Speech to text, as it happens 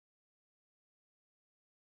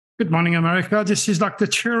Good morning, America. This is Dr.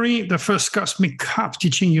 Cherry, the first cosmic cop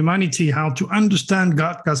teaching humanity how to understand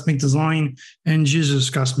God, cosmic design, and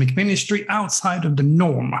Jesus' cosmic ministry outside of the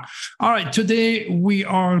norm. All right, today we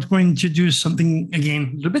are going to do something,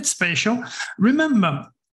 again, a little bit special. Remember,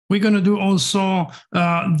 we're going to do also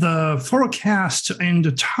the forecast and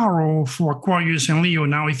the tarot for Aquarius and Leo.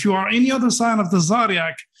 Now, if you are any other sign of the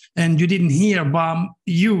zodiac, and you didn't hear about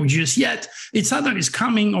you just yet, it's either it's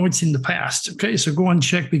coming or it's in the past. Okay, so go and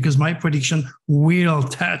check because my prediction will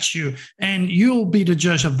touch you and you'll be the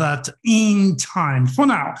judge of that in time. For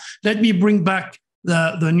now, let me bring back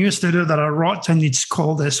the newsletter that I wrote, and it's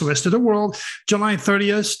called SOS to the World, July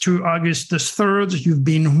 30th to August the 3rd. You've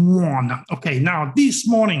been warned. Okay, now this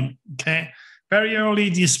morning, very early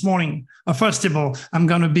this morning. First of all, I'm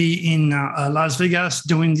going to be in Las Vegas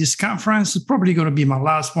doing this conference. It's probably going to be my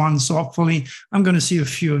last one, so hopefully I'm going to see a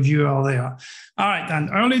few of you out there. All right, and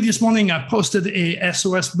early this morning, I posted a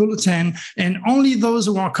SOS bulletin, and only those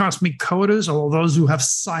who are cosmic coders or those who have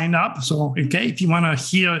signed up. So, if you want to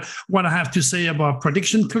hear what I have to say about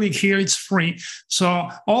prediction, click here. It's free. So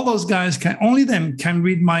all those guys only them can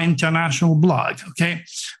read my international blog. Okay.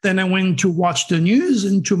 Then I went to watch the news,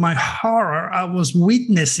 and to my horror, I was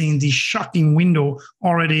witnessing the shocking window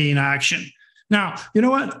already in action. Now, you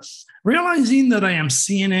know what? Realizing that I am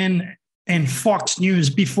CNN and Fox News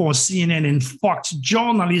before CNN and Fox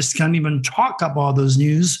journalists can even talk about those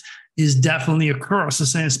news is definitely a curse,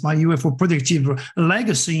 since my UFO predictive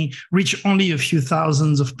legacy reached only a few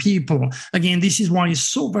thousands of people. Again, this is why it's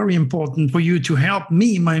so very important for you to help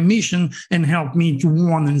me, my mission, and help me to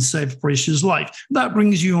warn and save precious life. That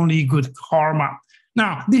brings you only good karma.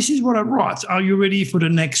 Now, this is what I wrote. Are you ready for the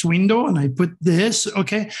next window? And I put this,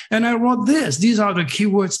 and I wrote this. These are the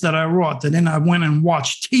keywords that I wrote. And then I went and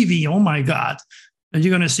watched TV. Oh, my God. And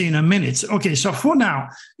you're going to see in a minute. Okay, so for now,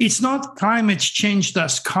 it's not climate change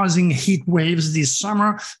that's causing heat waves this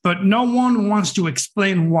summer, but no one wants to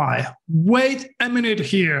explain why. Wait a minute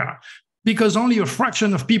here. Because only a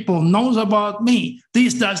fraction of people knows about me.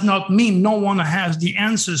 This does not mean no one has the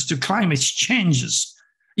answers to climate changes.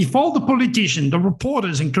 If all the politicians, the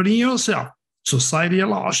reporters, including yourself, society at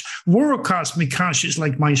large, were cosmic conscious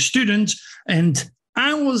like my students, and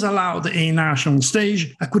I was allowed a national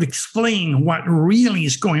stage, I could explain what really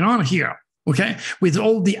is going on here, with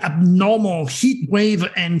all the abnormal heat wave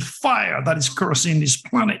and fire that is cursing this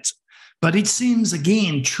planet. But it seems,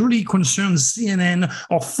 again, truly concerns CNN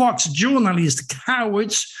or Fox journalists,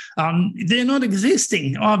 cowards. They're not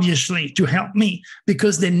existing, obviously, to help me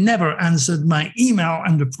because they never answered my email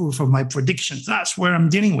and the proof of my predictions. That's where I'm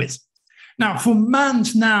dealing with. Now, for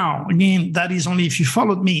months now, again, that is only if you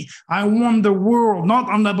followed me, I warned the world not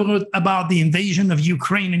only about the invasion of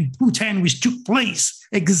Ukraine and Putin, which took place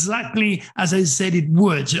exactly as I said it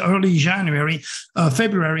would, early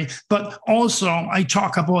February, but also I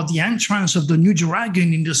talk about the entrance of the new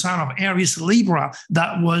dragon in the sign of Aries Libra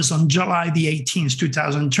that was on July the 18th,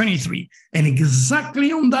 2023. And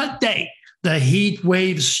exactly on that day, the heat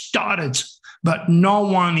wave started, but no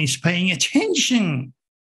one is paying attention.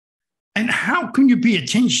 And how can you pay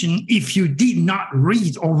attention if you did not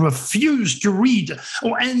read or refuse to read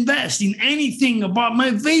or invest in anything about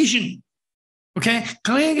my vision? Click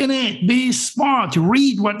on it, be smart,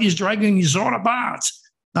 read what this dragon is all about.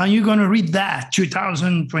 Now you're going to read that,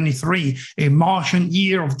 2023, a Martian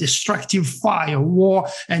year of destructive fire, war,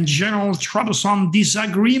 and general troublesome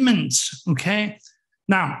disagreements,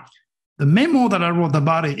 Now, the memo that I wrote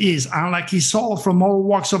about it is, unlucky soul from all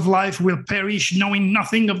walks of life will perish knowing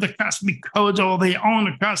nothing of the cosmic code or their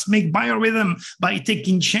own cosmic biorhythm by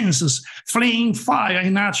taking chances, fleeing fire,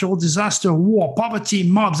 natural disaster, war, poverty,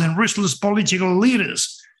 mobs, and ruthless political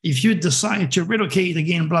leaders. If you decide to relocate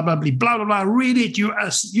again, blah, blah, blah, blah, blah, blah, read it.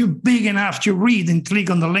 You're big enough to read and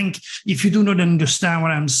click on the link if you do not understand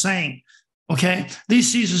what I'm saying.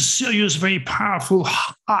 This is a serious, very powerful,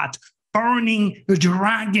 hot, burning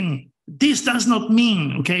dragon. This does not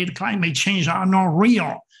mean, the climate change are not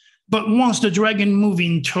real. But once the dragon moves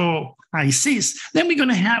into Pisces, then we're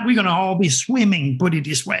gonna all be swimming, put it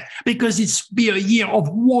this way, because it's be a year of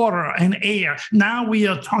water and air. Now we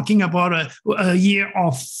are talking about a year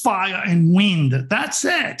of fire and wind. That's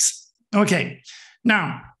it.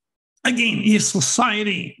 Now, again, if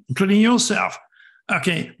society, including yourself,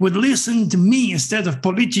 would listen to me instead of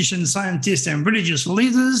politicians, scientists, and religious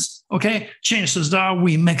leaders, chances are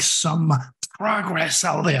we make some progress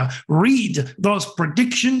out there. Read those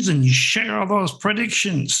predictions and share those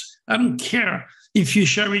predictions. I don't care if you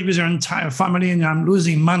share it with your entire family and I'm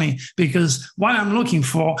losing money, because what I'm looking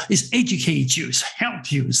for is educate you, help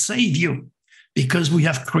you, save you. because we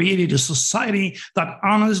have created a society that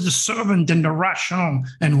honors the servant and the rational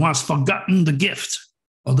and who has forgotten the gift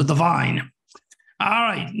of the divine. All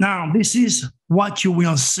right, now this is what you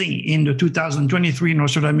will see in the 2023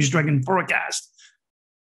 Nostradamus Dragon forecast.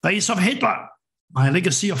 Face of Hitler, my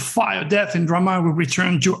legacy of fire, death, and drama will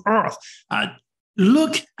return to Earth.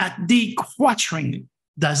 Look at the quatrain.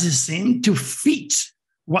 Does it seem to fit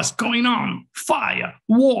what's going on? Fire,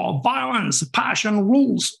 war, violence, passion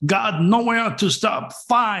rules. God nowhere to stop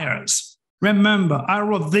fires. Remember, I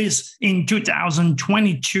wrote this in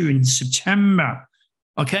 2022 in September.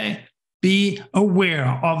 Okay? Be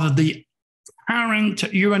aware of the current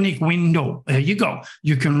Uranic window. There you go.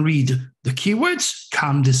 You can read the keywords,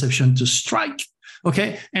 calm, deception to strike.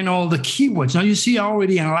 Okay, and all the keywords. Now, you see, I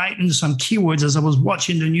already enlightened some keywords as I was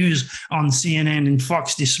watching the news on CNN and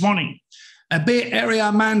Fox this morning. A Bay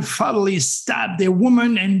Area man fatally stabbed a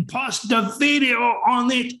woman and posted a video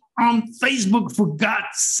on it on Facebook, for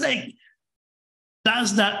God's sake.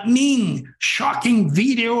 Does that mean shocking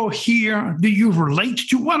video here? Do you relate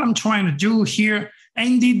to what I'm trying to do here?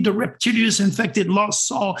 Indeed, the reptilius infected lost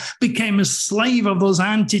soul became a slave of those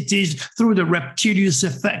entities through the reptilius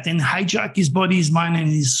effect and hijack his body, his mind, and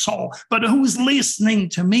his soul. But who's listening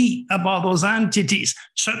to me about those entities?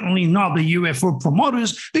 Certainly not the UFO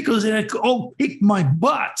promoters, because they all kick my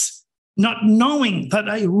butt, not knowing that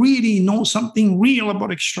I really know something real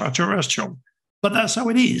about extraterrestrial. But that's how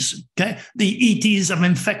it is, okay? The ETs have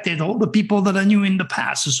infected all the people that I knew in the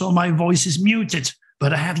past, so my voice is muted.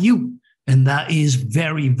 But I have you. And that is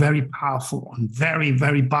very, very powerful and very,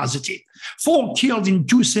 very positive. 4 killed in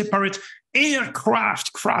 2 separate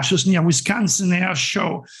aircraft crashes near Wisconsin Air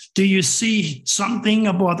Show. Do you see something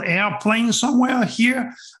about airplane somewhere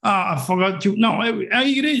here? I forgot to. No, it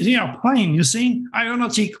is airplane, you see?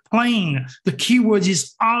 Aeronautic plane. The keyword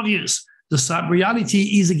is obvious. The sad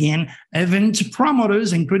reality is, again, event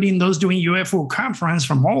promoters, including those doing UFO conference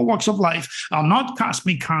from all walks of life, are not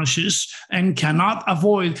cosmic conscious and cannot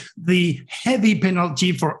avoid the heavy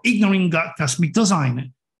penalty for ignoring God's cosmic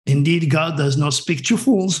design. Indeed, God does not speak to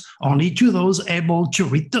fools, only to those able to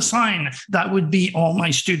read the sign. That would be all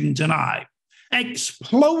my students and I.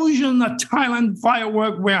 Explosion at Thailand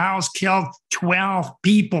firework warehouse killed 12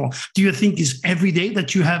 people. Do you think it's every day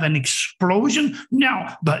that you have an explosion? No,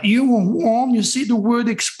 but you were warned. You see the word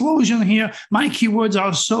explosion here. My keywords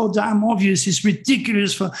are so damn obvious. It's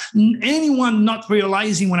ridiculous for anyone not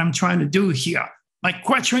realizing what I'm trying to do here. My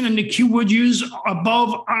quatrain and the keyword use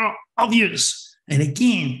above are obvious. And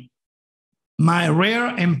again, my rare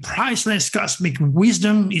and priceless cosmic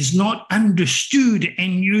wisdom is not understood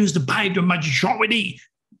and used by the majority.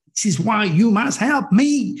 This is why you must help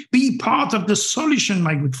me be part of the solution,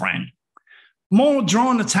 my good friend. More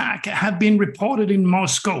drone attacks have been reported in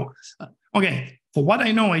Moscow. Okay, for what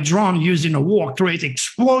I know, a drone used in a war creates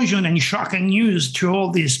explosion and shocking news to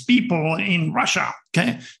all these people in Russia.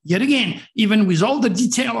 Okay, yet again, even with all the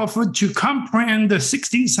detail offered to comprehend the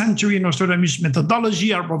 16th century Nostradamus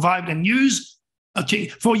methodology I provide and use, okay,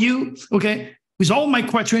 for you, okay, with all my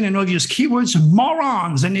quatrain and obvious keywords,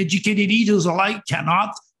 morons and educated idiots alike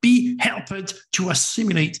cannot be helped to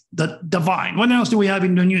assimilate the divine. What else do we have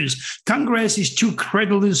in the news? Congress is too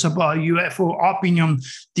credulous about UFO opinion.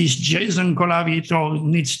 This Jason Colavito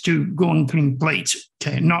needs to go on clean plate,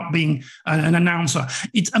 okay, not being an announcer.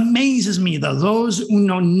 It amazes me that those who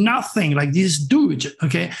know nothing, like this dude,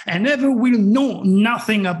 okay, and never will know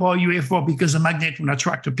nothing about UFO because a magnet will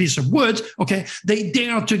attract a piece of wood, okay, they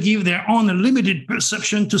dare to give their own limited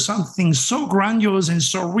perception to something so grandiose and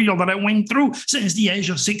so real that I went through since the age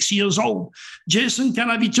of 6 years old. Jason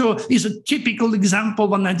Calavito is a typical example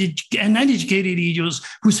of an uneducated idiot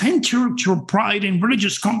whose intellectual pride and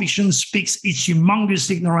religious conviction speaks its humongous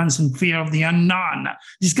ignorance and fear of the unknown.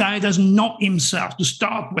 This guy doesn't know himself to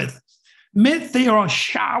start with. Meteor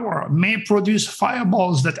shower may produce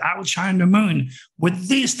fireballs that outshine the moon. Would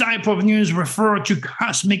this type of news refer to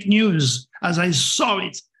cosmic news as I saw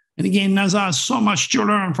it? And again, as I have so much to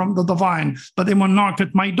learn from the divine, but they will knock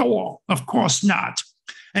at my door. Of course not.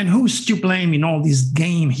 And who's to blame in all this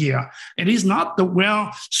game here? It is not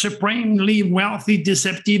the supremely wealthy,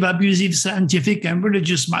 deceptive, abusive, scientific, and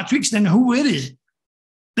religious matrix. Then who it is?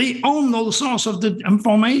 They own all sorts of the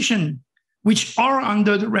information which are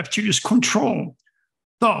under the reptilian control.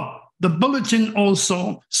 Though the bulletin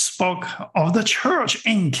also spoke of the Church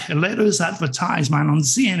Inc. letters advertisement on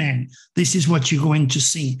CNN. This is what you're going to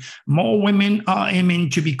see. More women are aiming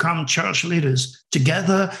to become church leaders.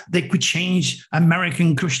 Together, they could change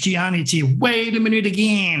American Christianity. Wait a minute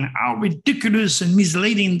again. How ridiculous and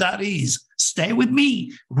misleading that is. Stay with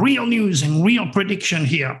me. Real news and real prediction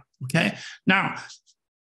here. Okay. Now,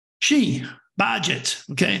 budget,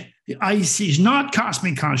 okay? IC is not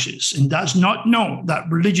cosmic conscious and does not know that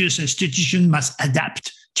religious institutions must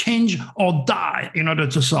adapt, change, or die in order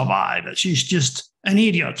to survive. She's just an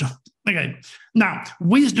idiot. Okay. Now,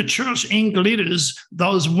 with the Church Inc. leaders,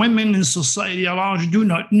 those women in society at large do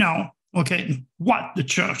not know, okay, what the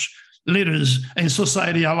church leaders and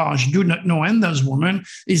society at large do not know, and those women,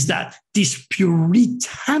 is that this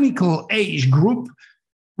puritanical age group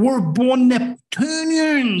were born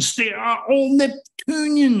Neptunians. They are all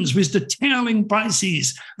Neptunians with the tail in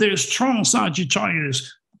Pisces. They're strong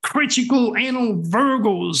Sagittarius, critical anal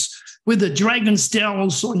Virgos with the dragon's tail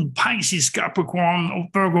also in Pisces, Capricorn, or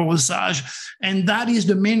Virgo or Sag. And that is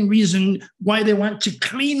the main reason why they want to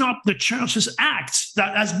clean up the church's act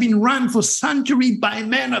that has been run for centuries by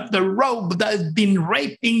men of the robe that have been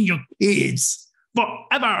raping your kids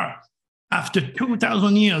forever. After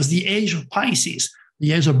 2,000 years, the age of Pisces,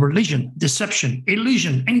 the age of religion, deception,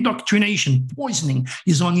 illusion, indoctrination, poisoning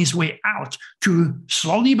is on its way out to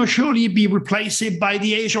slowly but surely be replaced by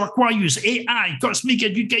the age of Aquarius, AI, cosmic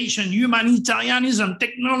education, humanitarianism,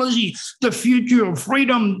 technology, the future of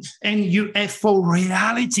freedom, and UFO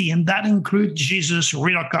reality. And that includes Jesus'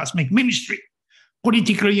 real cosmic ministry.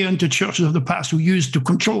 Politically into churches of the past who used to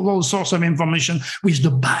control all sorts of information with the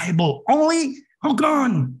Bible only are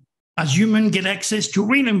gone. As humans get access to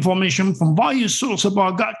real information from various sources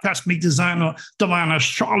about God, cosmic design, or divine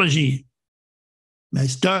astrology.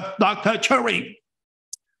 Mr. Dr. Cherry.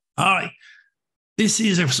 All right. This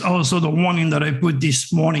is also the warning that I put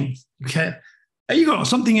this morning. Okay. There you go.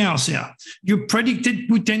 Something else here. You predicted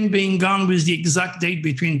Putin being gone with the exact date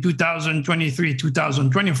between 2023 and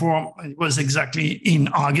 2024. It was exactly in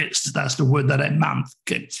August. That's the word that I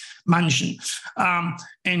mentioned.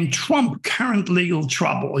 And Trump current legal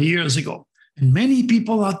trouble years ago. And many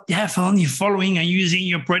people are definitely following and using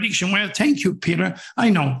your prediction. Well, thank you, Peter. I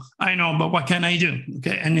know, but what can I do?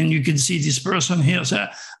 Okay. And then you can see this person here say,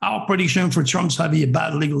 our prediction for Trump's having a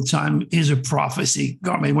bad legal time is a prophecy.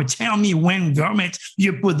 Government, well, tell me when, government,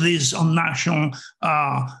 you put this on national,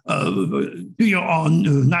 to your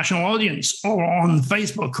own national audience, or on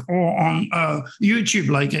Facebook, or on YouTube,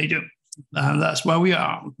 like I do. That's where we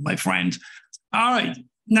are, my friend. All right.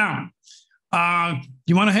 Now,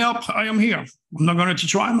 you want to help? I am here. I'm not going to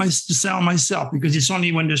try to sell myself, because it's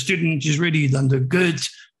only when the student is ready that the good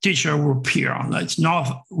teacher will appear. That's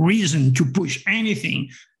not reason to push anything.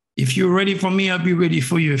 If you're ready for me, I'll be ready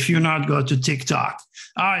for you. If you're not, go to TikTok.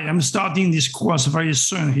 All right, I'm starting this course very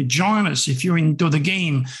soon. Join us if you're into the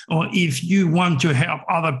game, or if you want to help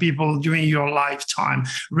other people during your lifetime.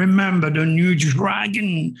 Remember, the new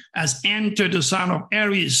dragon has entered the sign of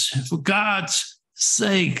Aries. For God's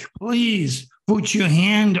sake, please put your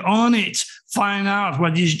hand on it. Find out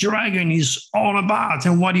what this dragon is all about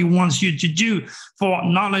and what he wants you to do. For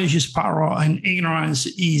knowledge is power and ignorance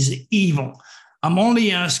is evil. I'm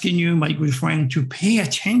only asking you, my good friend, to pay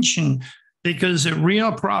attention, because a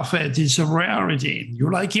real prophet is a rarity.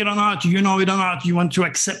 You like it or not, you know it or not, you want to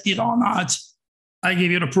accept it or not, I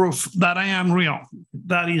give you the proof that I am real.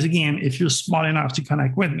 That is, again, if you're smart enough to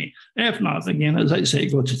connect with me. If not, again, as I say,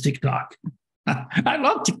 go to TikTok. I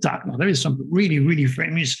love TikTok now. There is some really, really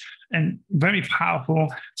famous and very powerful,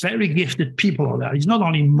 very gifted people out there. It's not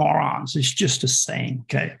only morons, it's just the same,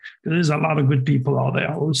 okay? There's a lot of good people out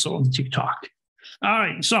there also on TikTok. All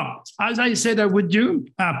right, so as I said I would do,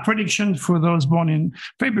 a prediction for those born in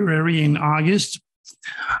February and August.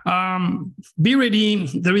 Be ready.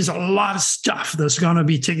 There is a lot of stuff that's going to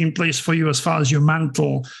be taking place for you as far as your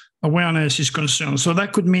mental awareness is concerned. So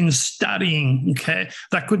that could mean studying, okay?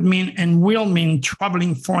 That could mean and will mean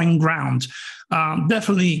traveling foreign ground.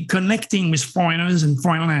 Definitely connecting with foreigners and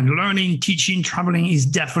foreign land. Learning, teaching, traveling is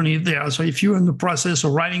definitely there. So if you're in the process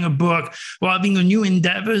of writing a book or having a new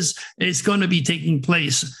endeavors, it's going to be taking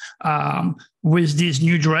place with this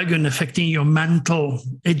new dragon affecting your mental,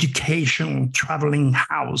 educational, traveling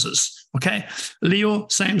houses. Okay, Leo,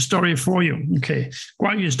 same story for you. Okay,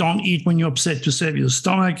 Aquarius, don't eat when you're upset to save your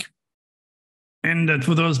stomach. And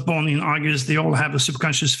for those born in August, they all have a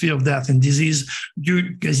subconscious fear of death and disease,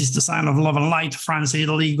 because it's the sign of love and light. France,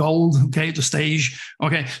 Italy, gold, okay, the stage.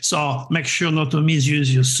 Okay, so make sure not to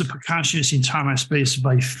misuse your subconscious in time and space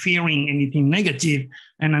by fearing anything negative,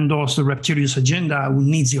 and endorse the reptilian agenda who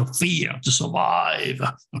needs your fear to survive.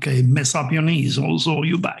 Okay, mess up your knees, also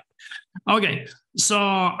your back. Okay, so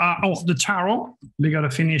the tarot, we got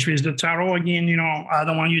to finish with the tarot again. You know, I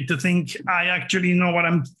don't want you to think I actually know what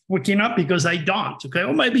I'm looking up, because I don't. Okay,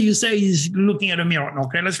 or maybe you say he's looking at a mirror.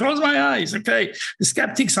 Okay, let's close my eyes. Okay, the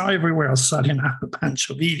skeptics are everywhere, setting up a bunch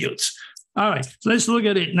of idiots. All right, let's look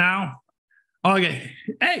at it now. Okay,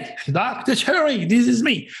 hey, Dr. Cherry, this is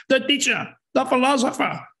me, the teacher. the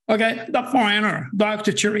philosopher, okay, the foreigner,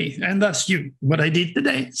 Dr. Cherry, and that's you. What I did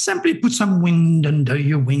today, simply put some wind under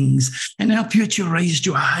your wings and help you to raise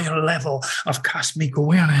to a higher level of cosmic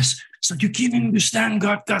awareness so you can understand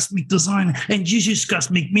God cosmic design and Jesus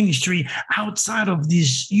cosmic ministry outside of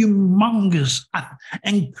this humongous,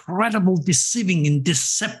 incredible, deceiving and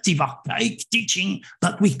deceptive archaic teaching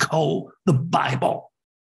that we call the Bible.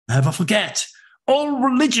 Never forget, all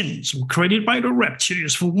religions were created by the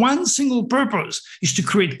reptilians for one single purpose, is to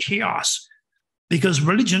create chaos. Because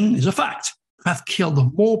religion is a fact, have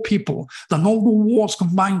killed more people than all the wars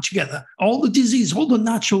combined together, all the disease, all the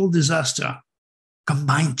natural disaster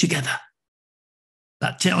combined together.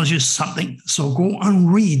 That tells you something. So go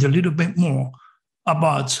and read a little bit more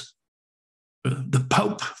about the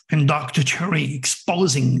Pope and Dr. Cherry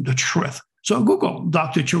exposing the truth. So Google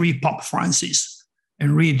Dr. Cherry Pope Francis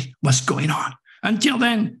and read what's going on. Until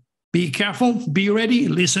then, be careful, be ready,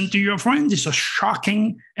 listen to your friends. It's a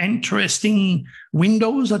shocking, interesting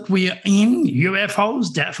windows that we are in.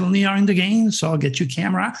 UFOs definitely are in the game, so get your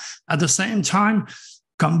camera. At the same time,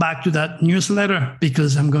 come back to that newsletter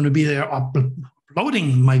because I'm going to be there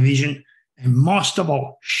uploading my vision. And most of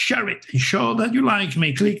all, share it and show that you like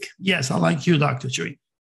me. Click, yes, I like you, Dr. Cherry.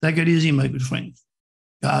 Take it easy, my good friend.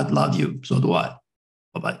 God love you, so do I.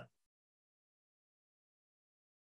 Bye-bye.